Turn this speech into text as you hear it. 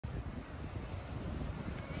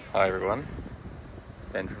Hi everyone,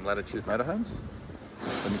 Ben from Latitude Motorhomes.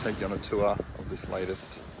 Let me take you on a tour of this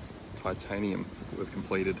latest titanium that we've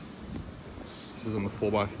completed. This is on the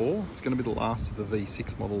 4x4. It's going to be the last of the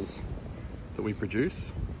V6 models that we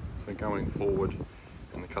produce. So going forward,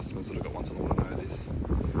 and the customers that have got ones on order know this,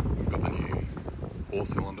 we've got the new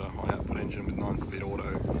 4-cylinder high output engine with 9-speed auto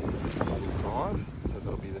all-wheel drive. So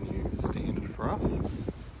that'll be the new standard for us.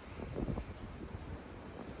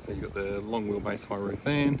 So you've got the long wheelbase high roof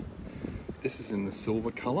van. This is in the silver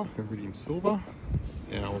colour, iridium silver.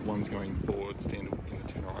 Our one's going forward standard in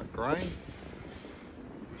the Tannerite grey.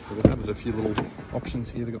 So they've added a few little options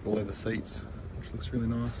here. They've got the leather seats, which looks really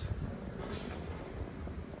nice.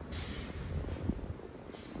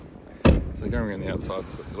 So going around the outside,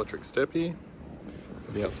 we've got the electric step here.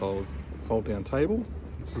 Got the outside fold down table.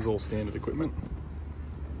 This is all standard equipment.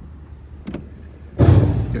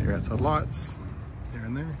 You've got your outside lights.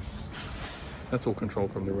 In there. That's all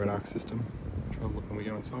controlled from the red arc system, which I'll look when we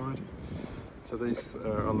go inside. So these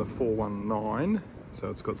are on the 419, so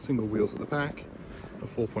it's got single wheels at the back, a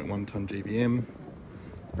 4.1 tonne GBM,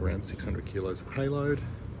 around 600 kilos of payload.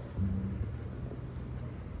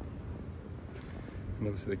 And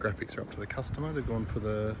obviously the graphics are up to the customer. They've gone for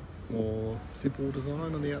the more simple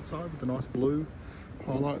design on the outside with the nice blue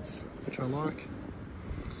highlights, which I like.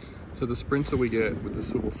 So the Sprinter we get with the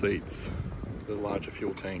swivel seats, the larger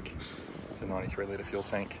fuel tank, it's a 93 litre fuel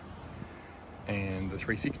tank, and the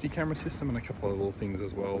 360 camera system and a couple of little things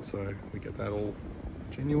as well, so we get that all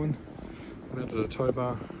genuine. I've added a tow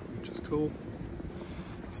bar, which is cool.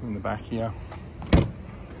 So in the back here, got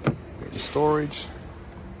your storage.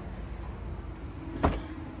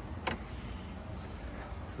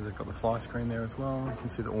 So they've got the fly screen there as well. You can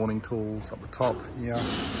see the awning tools up the top here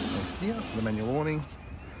and here, the manual awning.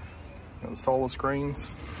 Got the solar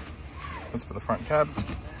screens. That's for the front cab,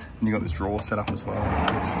 and you got this drawer set up as well,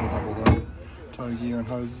 which will have all the tow gear and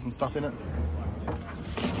hoses and stuff in it.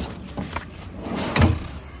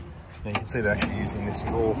 Yeah, you can see they're actually using this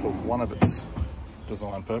drawer for one of its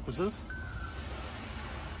design purposes.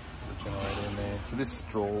 The generator in there. So this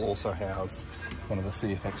drawer will also house one of the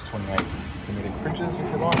CFX 28 Dometic fridges, if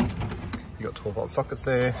you like. You got 12 volt sockets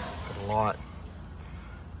there, got a light,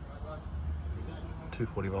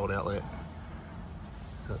 240 volt outlet.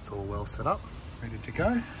 So that's all well set up, ready to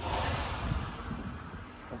go.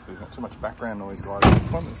 Hopefully there's not too much background noise, guys, on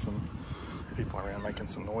this one. There's some people around making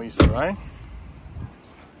some noise today.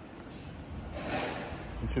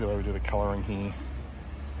 You can see the way we do the colouring here,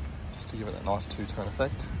 just to give it that nice two-tone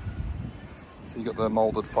effect. So you've got the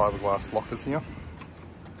moulded fiberglass lockers here.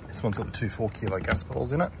 This one's got the two 4-kilo gas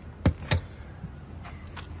bottles in it.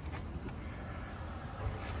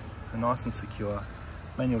 So nice and secure.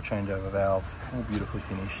 Manual changeover valve, all beautifully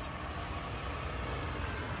finished.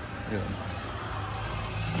 Really nice.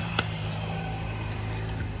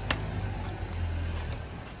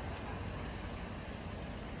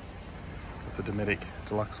 Got the Dometic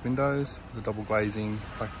deluxe windows, the double glazing,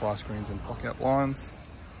 black fly screens and block-out blinds.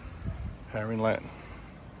 Power inlet.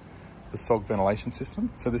 The SOG ventilation system.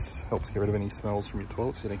 So this helps get rid of any smells from your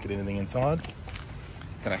toilet so you don't get anything inside.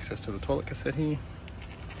 Got access to the toilet cassette here.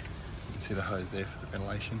 You can see the hose there for the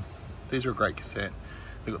ventilation. These are a great cassette.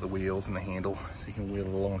 They've got the wheels and the handle, so you can wheel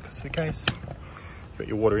it along like a suitcase. You've got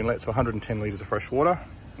your water inlet, so 110 litres of fresh water,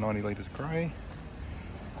 90 litres of grey,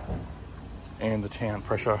 and the town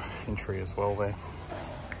pressure entry as well there.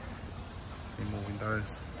 See more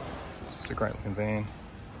windows. It's just a great looking van.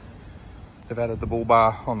 They've added the bull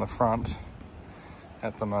bar on the front.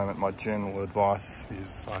 At the moment, my general advice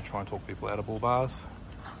is I try and talk people out of bull bars.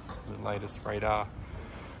 The latest radar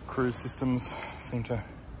cruise systems seem to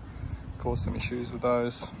cause some issues with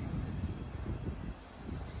those.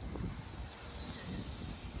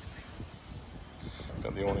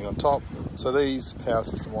 Got the awning on top. So these power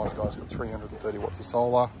system wise, guys, got 330 watts of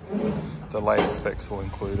solar. The latest specs will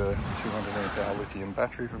include a 200 amp hour lithium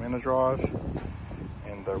battery from Energive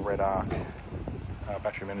and the red arc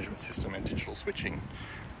battery management system and digital switching,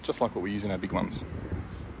 just like what we use in our big ones.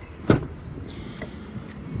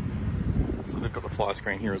 So they've got the fly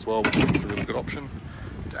screen here as well, which is a really good option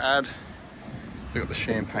to add. They've got the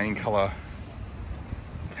champagne colour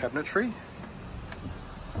cabinetry.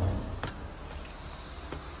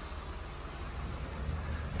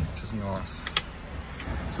 Which is nice.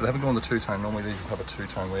 So they haven't gone the two-tone. Normally these will have a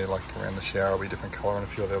two-tone where like around the shower will be a different colour and a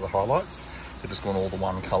few of the other highlights. They've just gone all the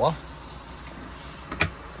one colour.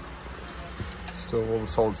 Still all the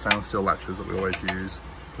solid stainless steel latches that we always use.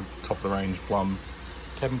 The top of the range Blum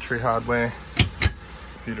cabinetry hardware.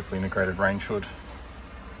 Beautifully integrated range hood.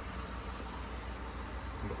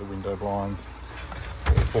 Got the window blinds,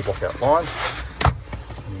 full block out blind.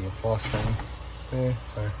 And the fly screen there,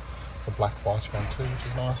 so it's a black fly screen too, which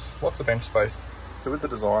is nice. Lots of bench space. So with the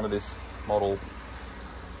design of this model,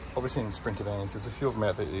 obviously in Sprinter vans, there's a few of them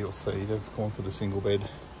out there that you'll see. They've gone for the single bed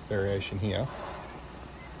variation here.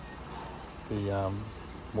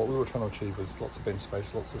 What we were trying to achieve was lots of bench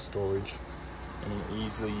space, lots of storage, and an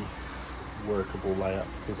easily workable layout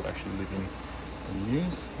for people to actually live in and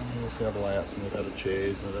use. And you'll see other layouts, and they've added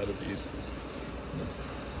chairs and they've added these.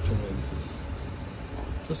 Generally, this is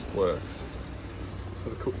just works. So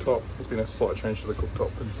the cooktop, there's been a slight change to the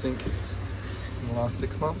cooktop and sink in the last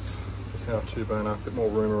 6 months. So it's now a 2-burner, a bit more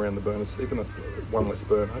room around the burners. Even that's one less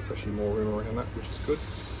burner, it's actually more room around that, which is good.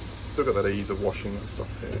 Still got that ease of washing and stuff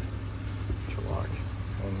there, which I like.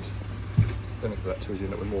 And the benefit of that too is you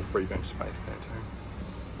end up with more free bench space there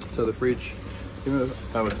too. So the fridge, even though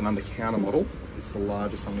that was an under-counter model, it's the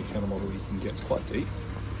largest under-counter model you can get. It's quite deep.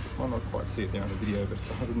 You might not quite see it there on the video, but it's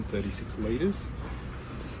 136 litres.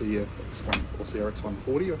 CRX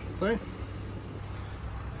 140, I should say.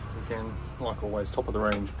 Again, like always, top of the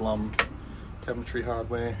range Blum cabinetry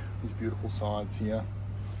hardware. These beautiful sides here,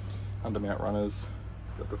 undermount runners.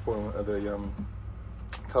 Got the foil,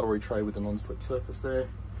 cutlery tray with a non-slip surface there.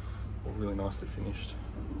 All really nicely finished.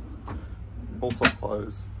 Also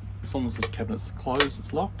closed. As long as the cabinet's closed,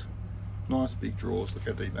 it's locked. Nice big drawers. Look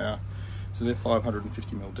how deep they are. So they're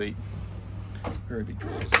 550mm deep. Very big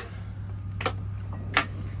drawers.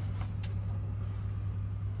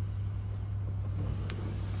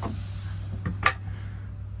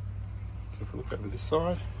 If we look over this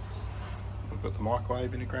side, we've got the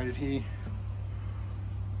microwave integrated here.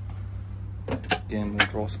 Again, more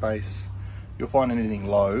drawer space. You'll find anything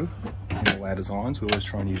low in all our designs, we always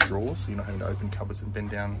try and use drawers, so you're not having to open cupboards and bend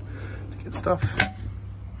down to get stuff.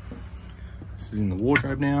 This is in the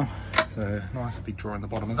wardrobe now, so nice big drawer in the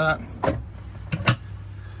bottom of that.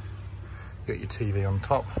 You got your TV on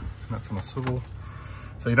top, and that's on a swivel.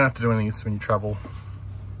 So you don't have to do anything when you travel.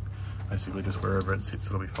 Basically just wherever it sits,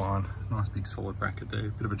 it'll be fine. Nice big solid bracket there,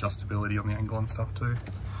 bit of adjustability on the angle and stuff too. You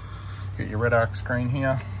got your red arc screen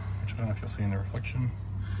here, which I don't know if you'll see in the reflection.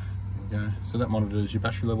 There we go. So that monitors your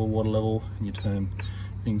battery level, water level, and you turn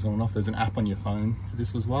things on and off. There's an app on your phone for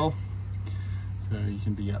this as well. So you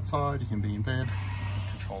can be outside, you can be in bed,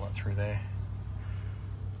 control that through there.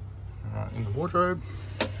 In the wardrobe,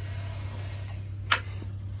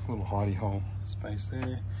 a little hidey hole space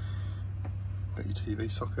there. Got your TV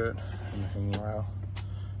socket and the hanging rail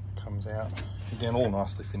that comes out. Again, all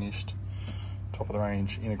nicely finished. Top of the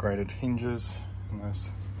range integrated hinges and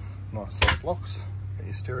those nice solid blocks. Got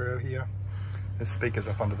your stereo here. There's speakers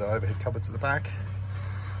up under the overhead cupboards at the back.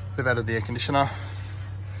 They've added the air conditioner.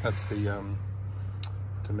 That's the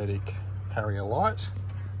Dometic Harrier Light,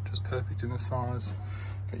 which is perfect in this size.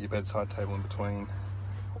 Got your bedside table in between.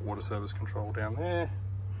 Water service control down there.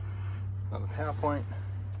 Another power point.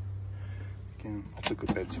 Again, lots of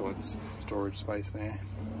good bedside storage space there.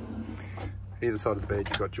 Either side of the bed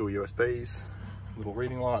you've got dual USBs, little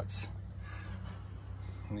reading lights,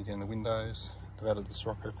 and again the windows. They've added the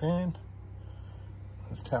Sirocco fan.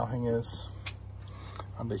 There's towel hangers.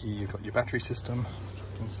 Under here you've got your battery system, which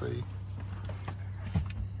you can see.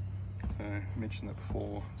 So I mentioned that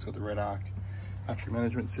before. It's got the red arc battery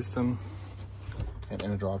management system and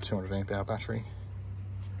EnerDrive 200 amp hour battery.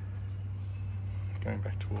 Going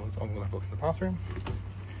back towards, I'm gonna have a look at the bathroom.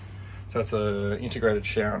 So it's an integrated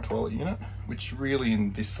shower and toilet unit, which really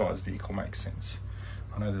in this size vehicle makes sense.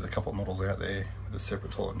 I know there's a couple of models out there with a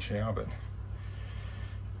separate toilet and shower, but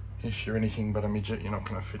if you're anything but a midget, you're not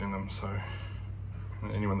gonna fit in them. So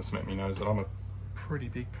anyone that's met me knows that I'm a pretty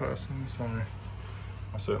big person, so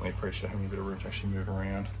I certainly appreciate having a bit of room to actually move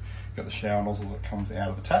around. You've got the shower nozzle that comes out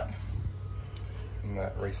of the tap, and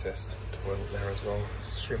that recessed toilet there as well.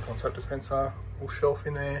 Shampoo and soap dispenser, little shelf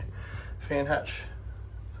in there, fan hatch,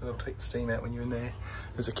 so they'll take the steam out when you're in there.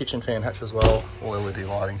 There's a kitchen fan hatch as well, all LED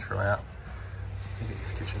lighting throughout. So you get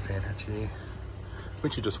your kitchen fan hatch here,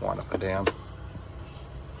 which you just wind up and down.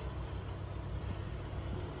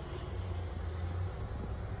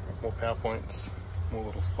 More power points, more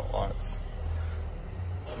little spotlights.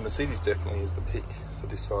 And the Mercedes definitely is the pick for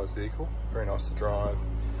this size vehicle. Very nice to drive.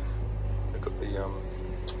 They've got the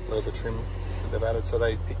leather trim that they've added, so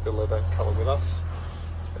they picked the leather colour with us.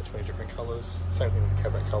 It's about 20 different colours. Same thing with the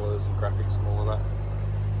cabinet colours and graphics and all of that.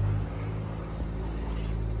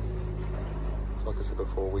 So like I said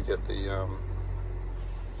before, we get the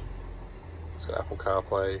it's got Apple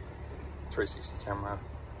CarPlay, 360 camera,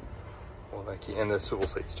 all that key, and there's swivel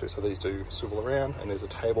seats too. So these do swivel around, and there's a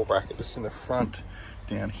table bracket just in the front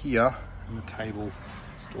down here, and the table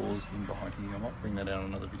stores in behind here. I might bring that out in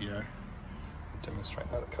another video. demonstrate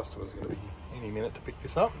that. The customer's going to be any minute to pick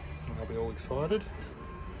this up, and they'll be all excited.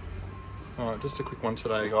 Alright, just a quick one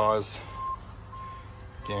today, guys.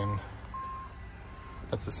 Again,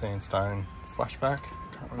 that's a sandstone splashback.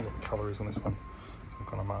 Can't remember what the colour is on this one. Some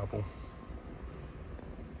kind of marble.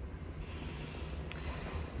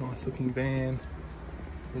 Nice looking van.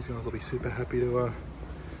 These guys will be super happy to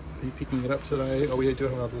be picking it up today. Oh, we do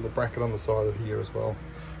have another little bracket on the side of here as well,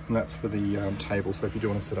 and that's for the table. So if you do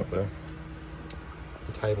want to set up the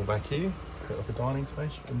table back here, create like a dining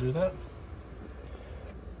space, you can do that.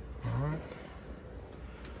 All right,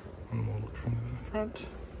 one more look from the front.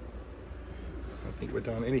 I think we're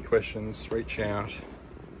done. Any questions, reach out.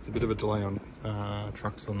 There's a bit of a delay on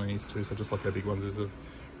trucks on these too, so just like our big ones, there's a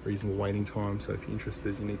reasonable waiting time. So if you're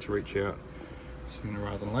interested, you need to reach out sooner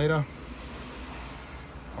rather than later.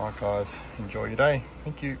 Alright guys, enjoy your day.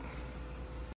 Thank you.